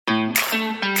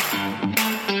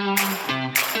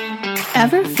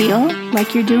Ever feel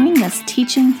like you're doing this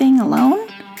teaching thing alone?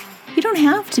 You don't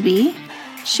have to be.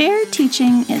 Shared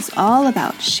teaching is all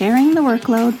about sharing the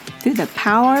workload through the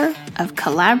power of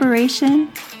collaboration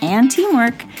and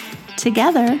teamwork.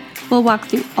 Together, we'll walk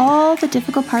through all the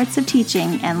difficult parts of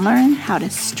teaching and learn how to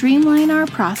streamline our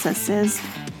processes,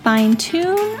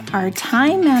 fine-tune our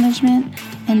time management,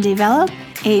 and develop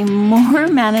a more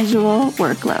manageable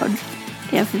workload.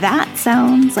 If that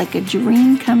sounds like a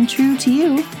dream come true to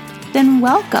you, then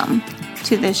welcome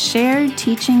to the Shared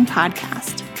Teaching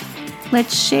Podcast.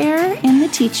 Let's share in the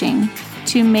teaching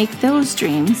to make those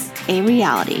dreams a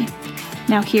reality.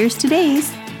 Now here's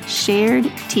today's Shared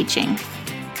Teaching.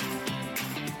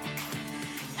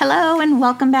 Hello and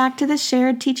welcome back to the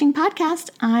Shared Teaching Podcast.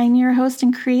 I'm your host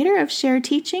and creator of Shared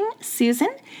Teaching,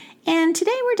 Susan, and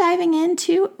today we're diving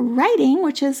into writing,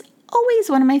 which is always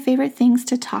one of my favorite things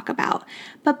to talk about.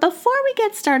 But before we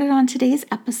get started on today's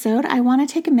episode, I want to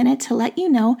take a minute to let you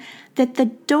know that the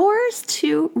doors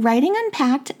to Writing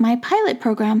Unpacked, my pilot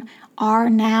program, are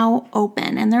now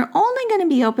open. And they're only going to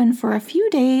be open for a few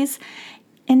days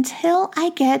until I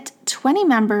get 20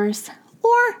 members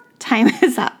or time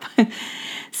is up.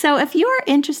 So if you are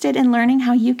interested in learning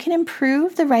how you can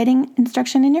improve the writing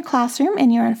instruction in your classroom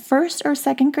and you're a first or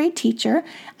second grade teacher,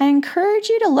 I encourage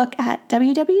you to look at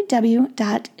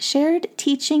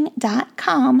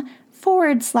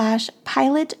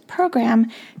www.sharedteaching.com/pilot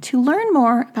program to learn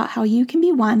more about how you can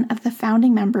be one of the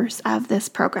founding members of this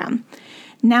program.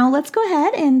 Now let's go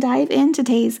ahead and dive into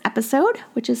today's episode,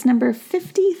 which is number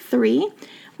 53,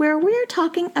 where we're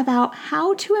talking about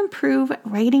how to improve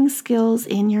writing skills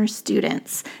in your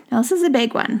students. Now, this is a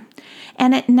big one,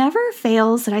 and it never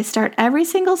fails that I start every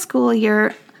single school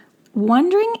year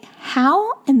wondering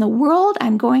how in the world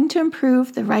I'm going to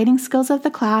improve the writing skills of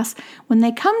the class when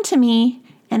they come to me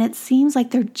and it seems like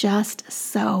they're just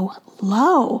so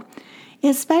low.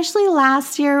 Especially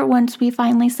last year, once we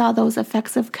finally saw those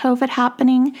effects of COVID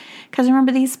happening, because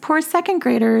remember, these poor second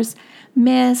graders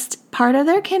missed part of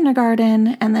their kindergarten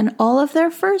and then all of their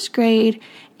first grade,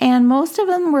 and most of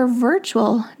them were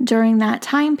virtual during that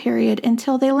time period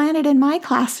until they landed in my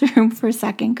classroom for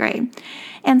second grade.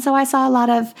 And so I saw a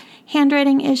lot of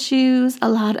handwriting issues, a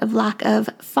lot of lack of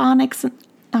phonics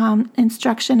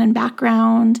instruction and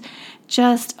background,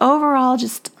 just overall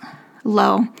just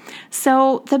low.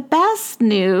 So the best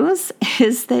news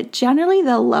is that generally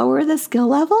the lower the skill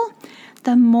level,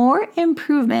 the more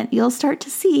improvement you'll start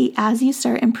to see as you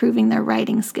start improving their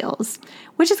writing skills,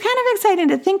 which is kind of exciting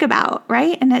to think about,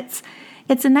 right? And it's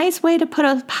a nice way to put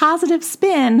a positive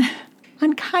spin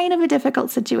on kind of a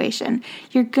difficult situation.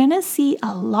 You're going to see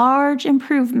a large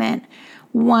improvement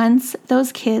once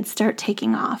those kids start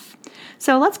taking off.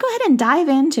 So let's go ahead and dive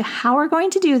into how we're going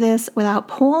to do this without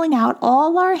pulling out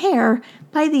all our hair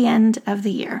by the end of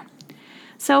the year.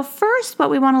 So first, what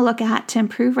we want to look at to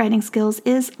improve writing skills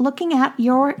is looking at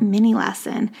your mini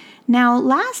lesson. Now,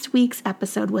 last week's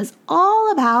episode was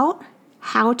all about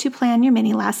how to plan your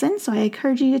mini lesson, so I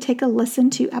encourage you to take a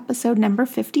listen to episode number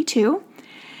 52.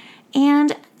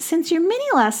 And since your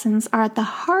mini lessons are at the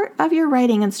heart of your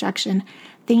writing instruction,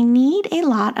 they need a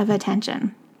lot of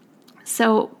attention.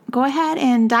 So go ahead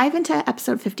and dive into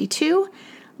episode 52.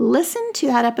 Listen to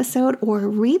that episode or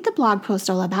read the blog post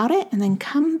all about it, and then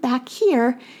come back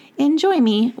here and join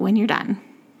me when you're done.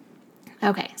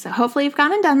 Okay, so hopefully you've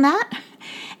gone and done that.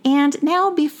 And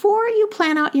now before you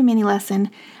plan out your mini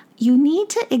lesson, you need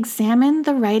to examine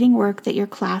the writing work that your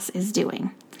class is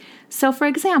doing. So for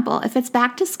example, if it's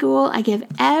back to school, I give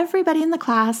everybody in the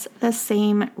class the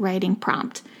same writing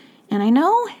prompt. And I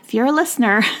know if you're a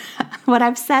listener, what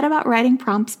I've said about writing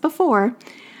prompts before,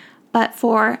 but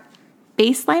for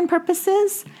baseline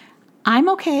purposes, I'm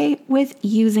okay with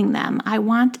using them. I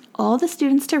want all the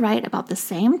students to write about the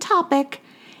same topic,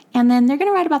 and then they're going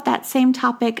to write about that same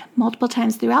topic multiple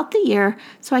times throughout the year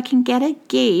so I can get a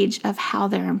gauge of how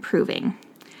they're improving.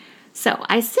 So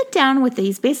I sit down with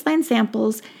these baseline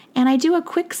samples and I do a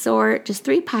quick sort, just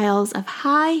 3 piles of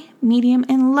high, medium,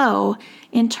 and low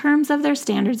in terms of their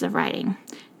standards of writing.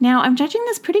 Now, I'm judging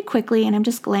this pretty quickly, and I'm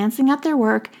just glancing at their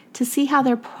work to see how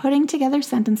they're putting together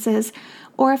sentences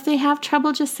or if they have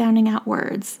trouble just sounding out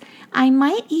words. I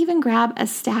might even grab a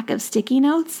stack of sticky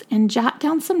notes and jot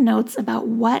down some notes about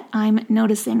what I'm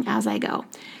noticing as I go.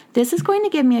 This is going to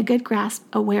give me a good grasp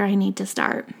of where I need to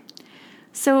start.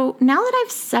 So now that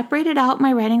I've separated out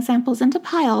my writing samples into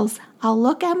piles, I'll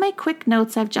look at my quick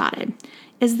notes I've jotted.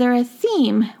 Is there a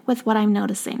theme with what I'm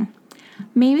noticing?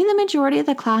 Maybe the majority of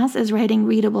the class is writing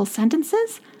readable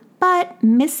sentences, but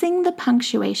missing the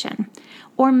punctuation.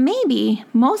 Or maybe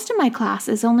most of my class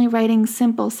is only writing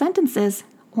simple sentences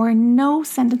or no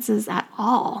sentences at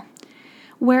all.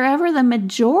 Wherever the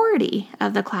majority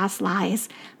of the class lies,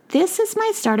 this is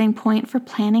my starting point for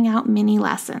planning out mini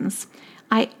lessons.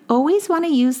 I always want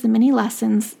to use the mini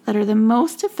lessons that are the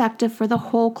most effective for the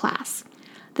whole class.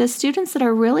 The students that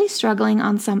are really struggling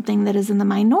on something that is in the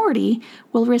minority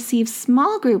will receive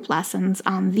small group lessons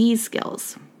on these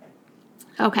skills.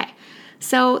 Okay,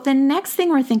 so the next thing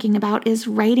we're thinking about is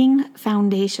writing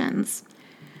foundations.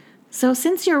 So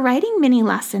since your writing mini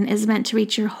lesson is meant to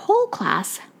reach your whole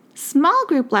class, small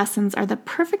group lessons are the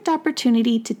perfect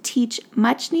opportunity to teach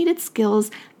much needed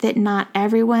skills that not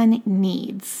everyone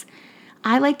needs.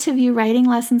 I like to view writing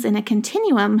lessons in a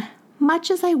continuum,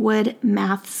 much as I would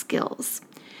math skills.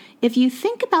 If you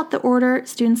think about the order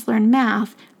students learn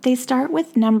math, they start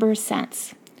with number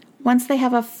sense. Once they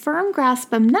have a firm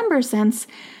grasp of number sense,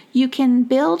 you can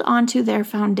build onto their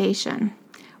foundation.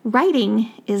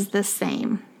 Writing is the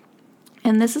same.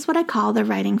 And this is what I call the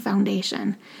writing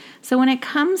foundation. So when it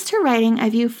comes to writing, I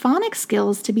view phonics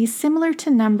skills to be similar to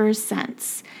number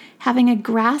sense. Having a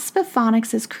grasp of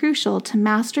phonics is crucial to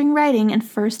mastering writing in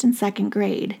first and second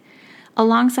grade.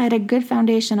 Alongside a good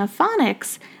foundation of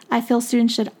phonics, I feel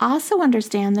students should also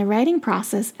understand the writing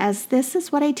process, as this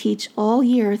is what I teach all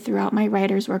year throughout my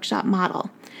Writer's Workshop model.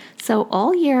 So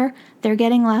all year, they're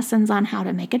getting lessons on how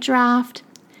to make a draft,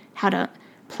 how to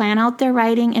plan out their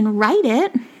writing and write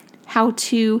it, how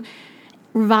to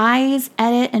revise,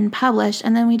 edit, and publish,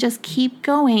 and then we just keep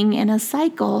going in a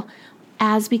cycle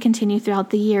as we continue throughout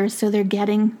the year, so they're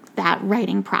getting that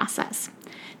writing process.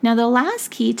 Now, the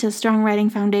last key to strong writing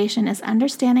foundation is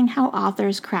understanding how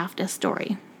authors craft a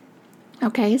story.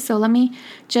 Okay, so let me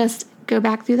just go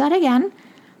back through that again.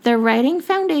 The writing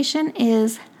foundation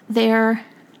is their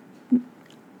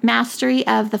mastery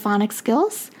of the phonics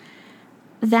skills.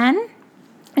 Then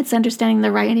it's understanding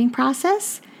the writing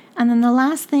process. And then the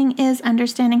last thing is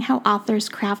understanding how authors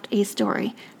craft a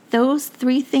story. Those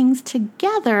three things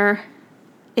together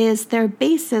is their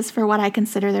basis for what I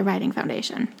consider their writing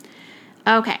foundation.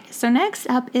 Okay, so next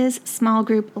up is small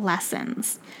group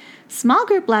lessons. Small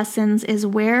group lessons is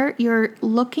where you're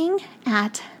looking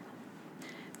at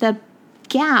the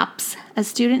gaps a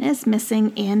student is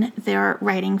missing in their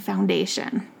writing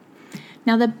foundation.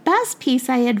 Now, the best piece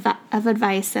of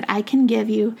advice that I can give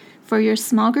you for your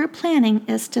small group planning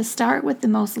is to start with the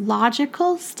most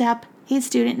logical step a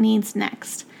student needs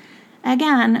next.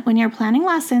 Again, when you're planning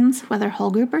lessons, whether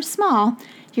whole group or small,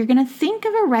 you're going to think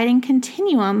of a writing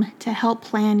continuum to help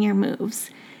plan your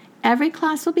moves. Every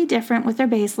class will be different with their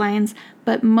baselines,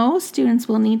 but most students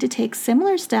will need to take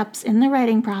similar steps in the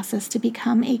writing process to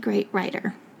become a great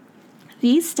writer.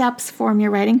 These steps form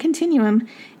your writing continuum,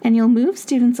 and you'll move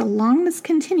students along this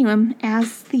continuum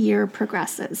as the year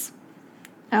progresses.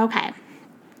 Okay,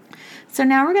 so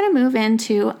now we're going to move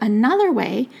into another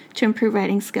way to improve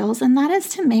writing skills, and that is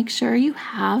to make sure you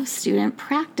have student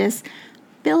practice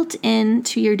built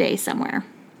into your day somewhere.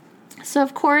 So,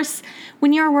 of course,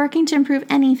 when you're working to improve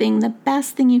anything, the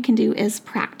best thing you can do is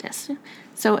practice.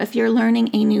 So if you're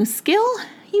learning a new skill,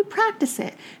 you practice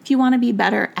it. If you want to be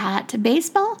better at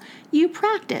baseball, you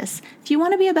practice. If you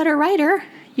want to be a better writer,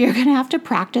 you're going to have to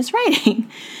practice writing.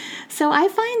 So I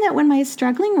find that when my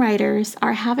struggling writers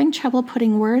are having trouble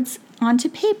putting words onto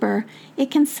paper, it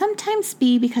can sometimes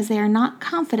be because they are not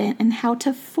confident in how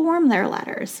to form their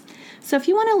letters. So if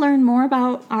you want to learn more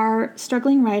about our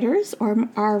struggling writers or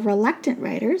our reluctant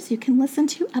writers, you can listen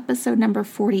to episode number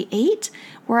 48,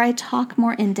 where I talk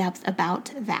more in depth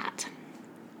about that.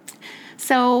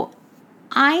 So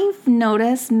I've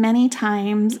noticed many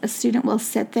times a student will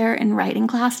sit there in writing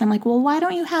class, and I'm like, well, why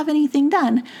don't you have anything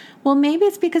done? Well, maybe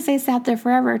it's because they sat there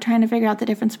forever trying to figure out the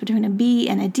difference between a B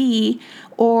and a D,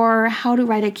 or how to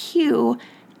write a Q,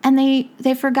 and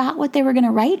they forgot what they were going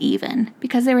to write even,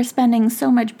 because they were spending so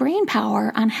much brain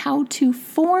power on how to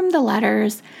form the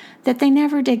letters that they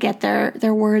never did get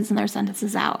their words and their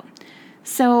sentences out.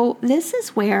 So this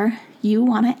is where you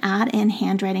want to add in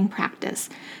handwriting practice.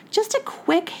 Just a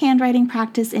quick handwriting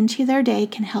practice into their day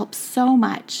can help so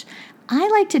much. I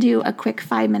like to do a quick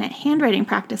 5-minute handwriting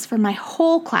practice for my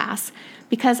whole class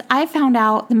because I found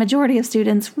out the majority of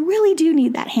students really do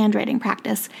need that handwriting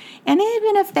practice. And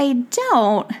even if they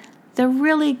don't, the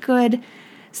really good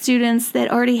students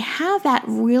that already have that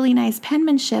really nice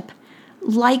penmanship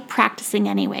like practicing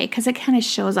anyway because it kind of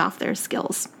shows off their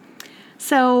skills.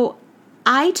 So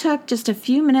I took just a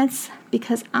few minutes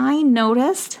because I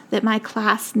noticed that my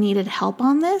class needed help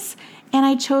on this, and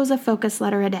I chose a focus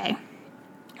letter a day.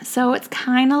 So it's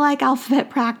kind of like alphabet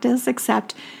practice,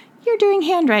 except you're doing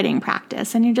handwriting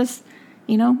practice, and you're just,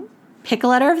 pick a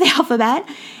letter of the alphabet,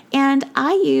 and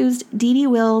I used Dee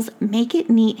Will's Make It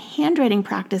Neat handwriting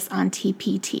practice on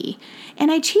TPT.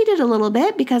 And I cheated a little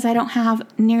bit because I don't have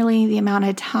nearly the amount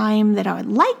of time that I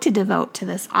would like to devote to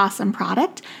this awesome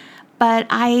product, but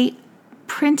I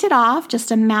printed off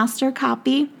just a master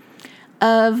copy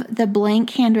of the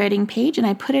blank handwriting page, and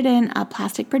I put it in a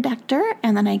plastic protector,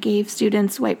 and then I gave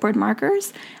students whiteboard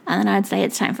markers, and then I'd say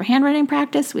it's time for handwriting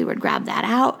practice. We would grab that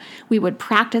out, we would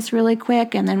practice really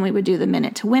quick, and then we would do the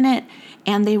minute to win it,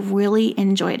 and they really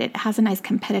enjoyed it. It has a nice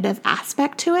competitive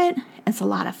aspect to it. It's a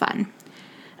lot of fun.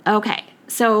 Okay,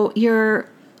 so you're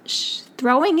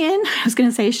throwing in, I was going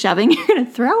to say shoving, you're going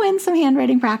to throw in some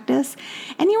handwriting practice,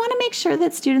 and you want to make sure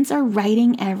that students are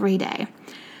writing every day.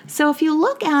 So if you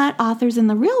look at authors in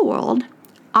the real world,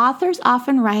 authors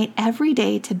often write every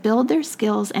day to build their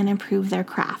skills and improve their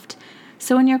craft.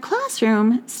 So in your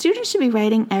classroom, students should be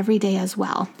writing every day as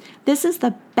well. This is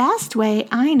the best way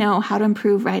I know how to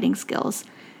improve writing skills.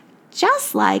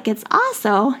 Just like it's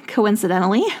also,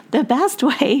 coincidentally, the best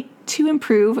way to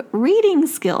improve reading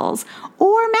skills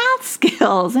or math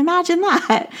skills. Imagine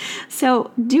that.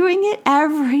 So doing it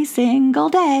every single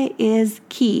day is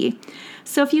key.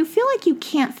 So if you feel like you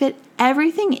can't fit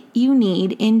everything you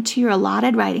need into your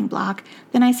allotted writing block,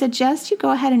 then I suggest you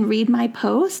go ahead and read my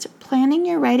post, Planning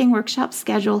Your Writing Workshop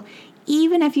Schedule,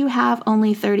 even if you have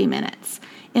only 30 minutes.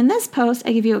 In this post,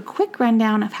 I give you a quick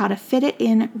rundown of how to fit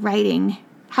in writing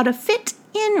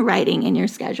in your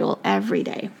schedule every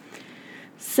day.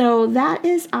 So that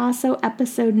is also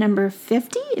episode number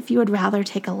 50, if you would rather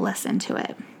take a listen to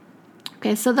it.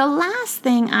 Okay, so the last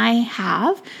thing I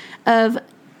have of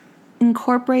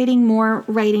incorporating more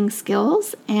writing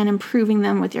skills and improving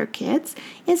them with your kids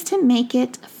is to make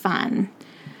it fun.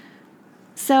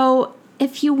 So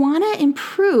if you want to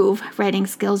improve writing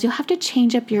skills, you'll have to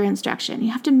change up your instruction.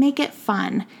 You have to make it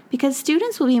fun because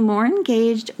students will be more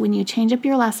engaged when you change up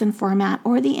your lesson format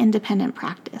or the independent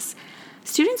practice.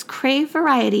 Students crave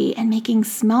variety, and making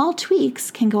small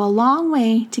tweaks can go a long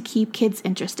way to keep kids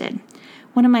interested.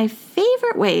 One of my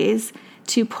favorite ways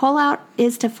to pull out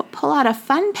a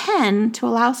fun pen to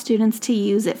allow students to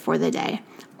use it for the day,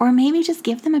 or maybe just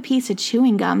give them a piece of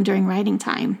chewing gum during writing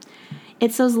time.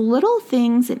 It's those little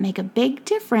things that make a big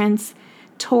difference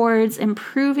towards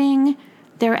improving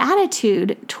their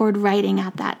attitude toward writing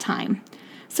at that time.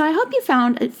 So I hope you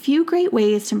found a few great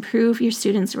ways to improve your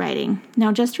students' writing.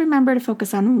 Now just remember to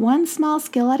focus on one small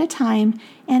skill at a time,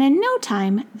 and in no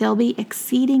time, they'll be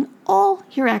exceeding all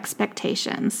your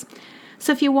expectations.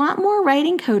 So if you want more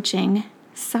writing coaching,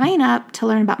 sign up to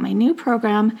learn about my new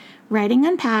program, Writing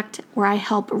Unpacked, where I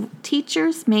help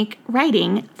teachers make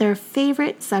writing their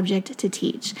favorite subject to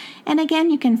teach. And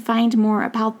again, you can find more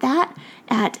about that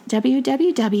at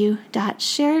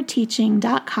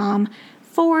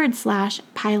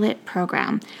www.sharedteaching.com/pilot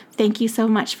program. Thank you so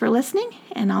much for listening,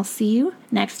 and I'll see you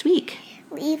next week.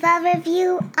 Leave a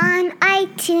review on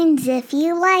iTunes if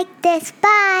you like this.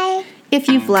 Bye! If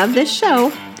you've loved this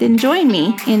show, then join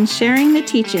me in sharing the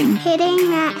teaching, hitting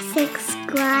that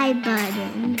subscribe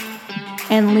button,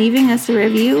 and leaving us a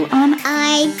review on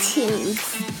iTunes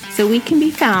so we can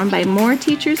be found by more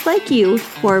teachers like you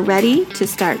who are ready to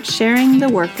start sharing the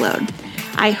workload.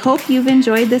 I hope you've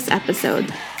enjoyed this episode.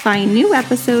 Find new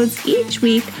episodes each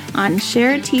week on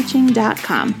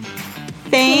sharedteaching.com.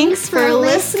 Thanks for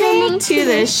listening to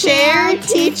the Shared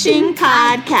Teaching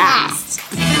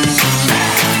Podcast.